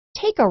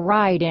Take a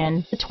ride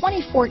in the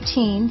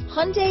 2014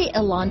 Hyundai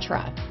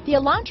Elantra. The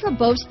Elantra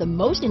boasts the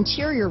most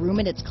interior room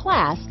in its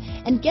class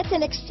and gets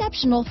an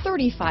exceptional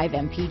 35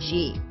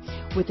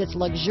 mpg. With its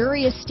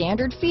luxurious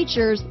standard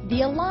features, the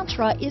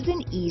Elantra is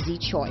an easy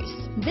choice.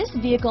 This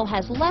vehicle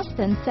has less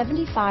than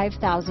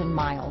 75,000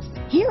 miles.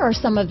 Here are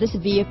some of this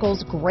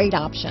vehicle's great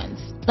options: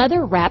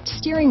 leather-wrapped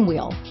steering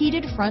wheel,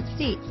 heated front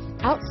seats,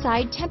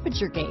 outside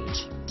temperature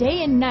gauge,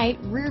 day and night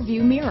rear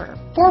view mirror,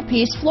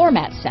 4-piece floor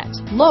mat set,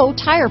 low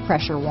tire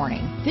pressure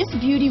warning. This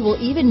beauty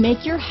will even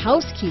make your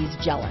house keys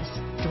jealous.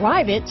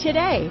 Drive it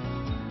today.